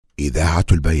إذاعة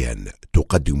البيان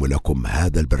تقدم لكم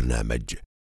هذا البرنامج.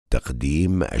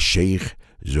 تقديم الشيخ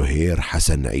زهير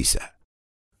حسن عيسى.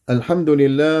 الحمد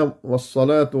لله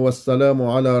والصلاة والسلام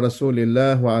على رسول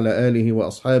الله وعلى آله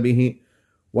وأصحابه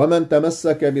ومن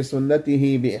تمسك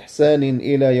بسنته بإحسان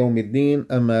إلى يوم الدين.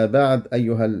 أما بعد،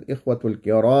 أيها الإخوة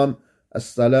الكرام،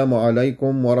 السلام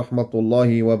عليكم ورحمة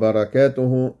الله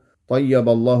وبركاته. طيب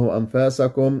الله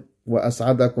أنفاسكم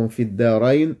وأسعدكم في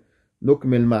الدارين.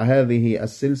 نكمل مع هذه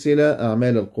السلسلة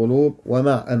أعمال القلوب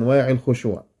ومع أنواع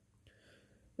الخشوع.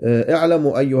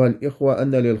 اعلموا أيها الإخوة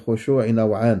أن للخشوع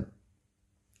نوعان.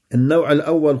 النوع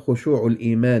الأول خشوع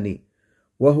الإيمان،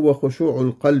 وهو خشوع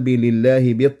القلب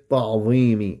لله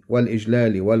بالتعظيم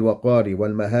والإجلال والوقار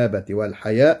والمهابة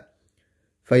والحياء،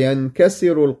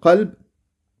 فينكسر القلب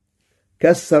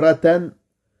كسرة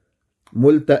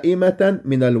ملتئمة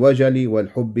من الوجل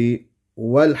والحب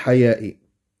والحياء.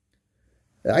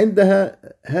 عندها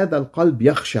هذا القلب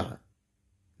يخشع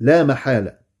لا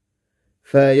محالة،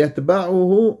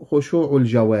 فيتبعه خشوع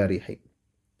الجوارح.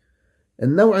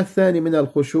 النوع الثاني من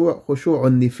الخشوع خشوع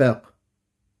النفاق،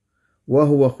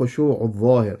 وهو خشوع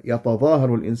الظاهر،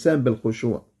 يتظاهر الإنسان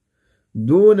بالخشوع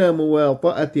دون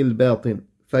مواطأة الباطن،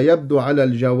 فيبدو على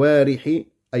الجوارح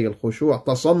أي الخشوع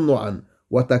تصنعا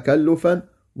وتكلفا،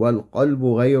 والقلب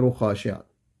غير خاشع.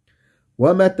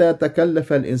 ومتى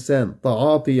تكلف الإنسان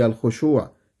تعاطي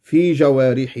الخشوع في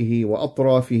جوارحه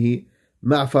وأطرافه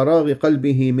مع فراغ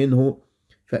قلبه منه،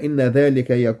 فإن ذلك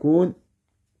يكون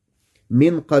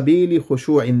من قبيل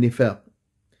خشوع النفاق،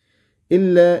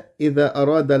 إلا إذا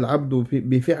أراد العبد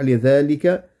بفعل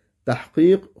ذلك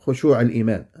تحقيق خشوع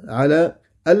الإيمان، على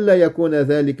ألا يكون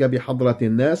ذلك بحضرة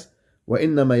الناس،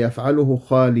 وإنما يفعله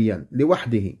خاليا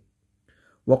لوحده.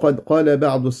 وقد قال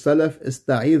بعض السلف: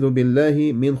 استعيذ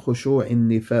بالله من خشوع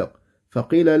النفاق.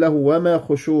 فقيل له: وما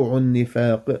خشوع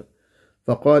النفاق؟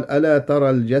 فقال: ألا ترى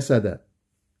الجسد،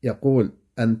 يقول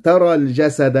أن ترى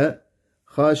الجسد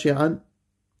خاشعا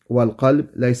والقلب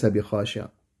ليس بخاشع.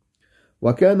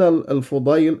 وكان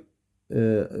الفضيل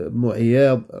بن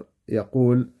عياض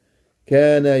يقول: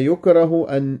 كان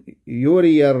يكره أن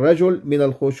يري الرجل من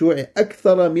الخشوع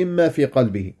أكثر مما في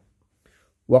قلبه.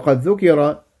 وقد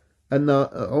ذكر أن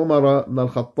عمر بن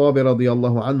الخطاب رضي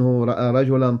الله عنه رأى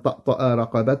رجلا طأطأ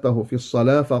رقبته في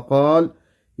الصلاة، فقال: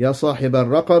 يا صاحب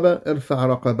الرقبة، ارفع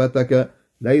رقبتك،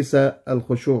 ليس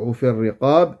الخشوع في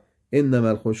الرقاب،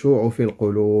 إنما الخشوع في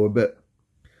القلوب.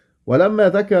 ولما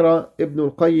ذكر ابن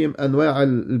القيم أنواع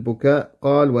البكاء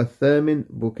قال: والثامن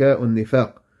بكاء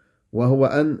النفاق، وهو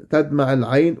أن تدمع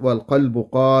العين والقلب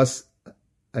قاس،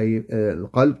 أي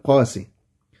القلب قاسي،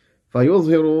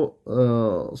 فيظهر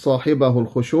صاحبه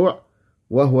الخشوع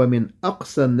وهو من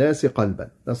أقسى الناس قلبا،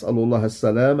 نسأل الله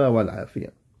السلامة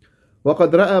والعافية.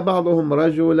 وقد رأى بعضهم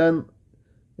رجلا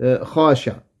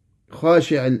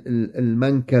خاشع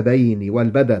المنكبين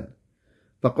والبدن،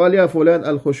 فقال: يا فلان،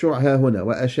 الخشوع ها هنا،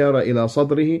 وأشار إلى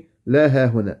صدره، لا ها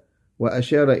هنا،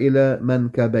 وأشار إلى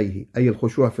منكبيه، أي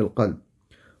الخشوع في القلب.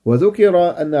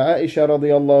 وذكر أن عائشة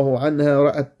رضي الله عنها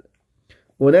رأت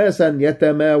أناسا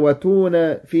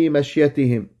يتماوتون في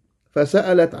مشيتهم،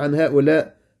 فسألت عن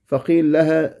هؤلاء، فقيل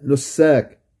لها: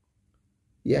 نساك،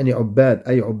 يعني عباد،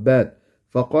 أي عباد.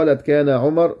 فقالت: كان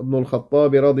عمر بن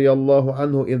الخطاب رضي الله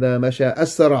عنه إذا مشى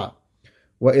أسرع،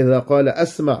 وإذا قال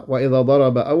أسمع، وإذا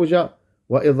ضرب أوجع،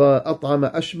 وإذا أطعم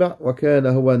أشبع، وكان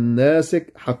هو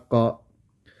الناسك حقا.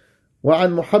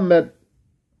 وعن محمد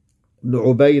بن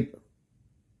عبيد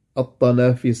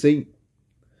الطنافسي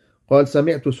قال: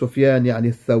 سمعت سفيان يعني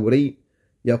الثوري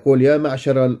يقول: يا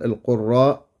معشر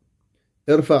القراء،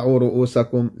 ارفعوا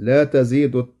رؤوسكم، لا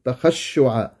تزيدوا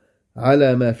التخشع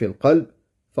على ما في القلب،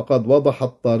 فقد وضح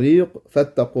الطريق،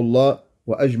 فاتقوا الله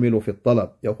وأجملوا في الطلب.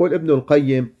 يقول ابن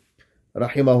القيم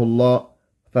رحمه الله: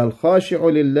 فالخاشع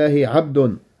لله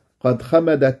عبد قد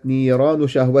خمدت نيران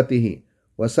شهوته،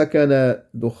 وسكن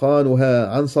دخانها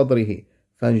عن صدره،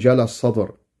 فانجلى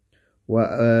الصدر،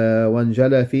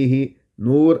 وانجلى فيه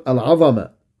نور العظمة،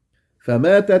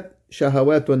 فماتت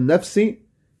شهوات النفس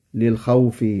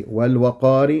للخوف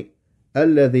والوقار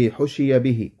الذي حشي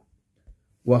به،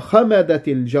 وخمدت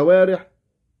الجوارح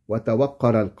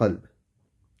وتوقر القلب،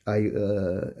 أي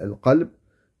القلب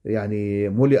يعني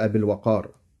ملئ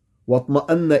بالوقار،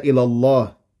 واطمأن إلى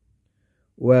الله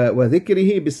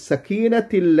وذكره بالسكينة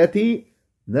التي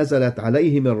نزلت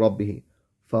عليه من ربه،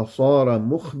 فصار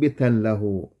مخبتا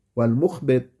له.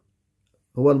 والمخبت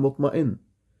هو المطمئن،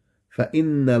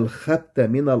 فإن الخبت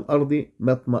من الأرض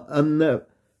ما اطمأن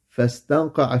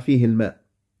فاستنقع فيه الماء،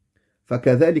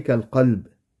 فكذلك القلب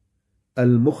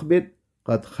المخبت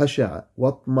قد خشع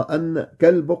واطمأن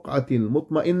كالبقعة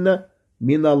المطمئنة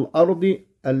من الأرض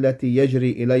التي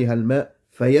يجري إليها الماء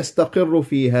فيستقر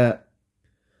فيها.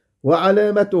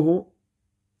 وعلامته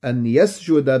أن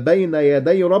يسجد بين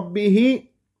يدي ربه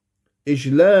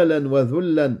إجلالا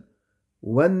وذلا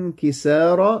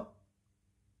وانكسارا،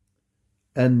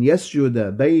 أن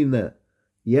يسجد بين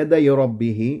يدي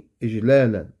ربه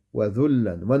إجلالا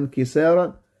وذلا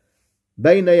وانكسارا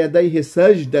بين يديه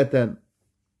سجدة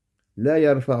لا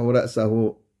يرفع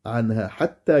رأسه عنها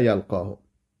حتى يلقاه.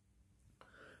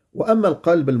 وأما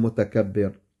القلب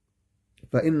المتكبر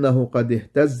فإنه قد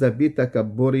اهتز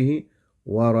بتكبره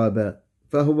وربى،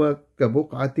 فهو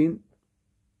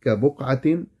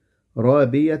كبقعة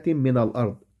رابية من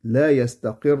الأرض لا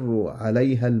يستقر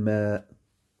عليها الماء،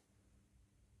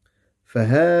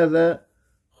 فهذا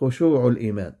خشوع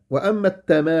الإيمان. وأما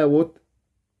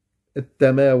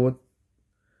التماوت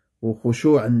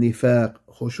وخشوع النفاق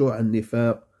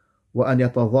وأن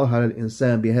يتظاهر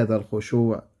الإنسان بهذا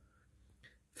الخشوع،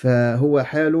 فهو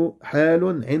حال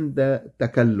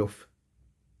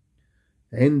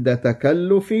عند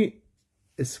تكلف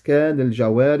إسكان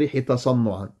الجوارح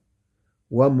تصنعا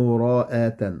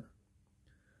ومراءة،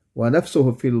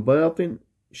 ونفسه في الباطن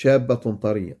شابة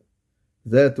طرية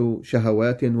ذات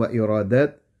شهوات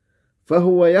وإرادات،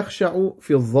 فهو يخشع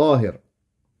في الظاهر.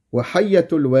 وحية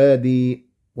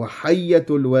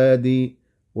الوادي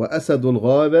وأسد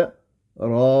الغابة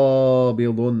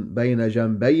رابض بين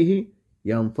جنبيه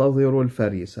ينتظر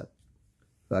الفريسة.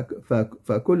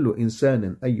 فكل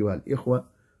إنسان أيها الإخوة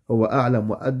هو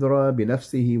أعلم وأدرى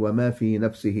بنفسه وما في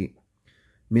نفسه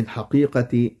من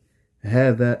حقيقة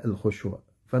هذا الخشوع.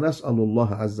 فنسأل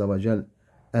الله عز وجل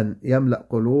أن يملأ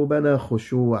قلوبنا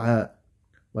خشوعا،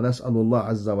 ونسأل الله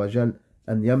عز وجل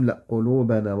أن يملأ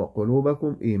قلوبنا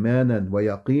وقلوبكم إيمانا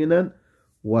ويقينا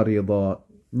ورضا.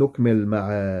 نكمل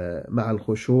مع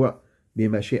الخشوع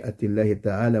بمشيئة الله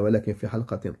تعالى، ولكن في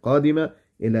حلقة قادمة.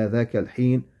 إلى ذاك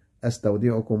الحين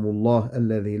أستودعكم الله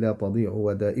الذي لا تضيع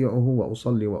ودائعه،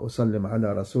 وأصلي وأسلم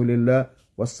على رسول الله،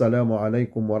 والسلام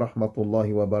عليكم ورحمة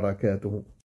الله وبركاته.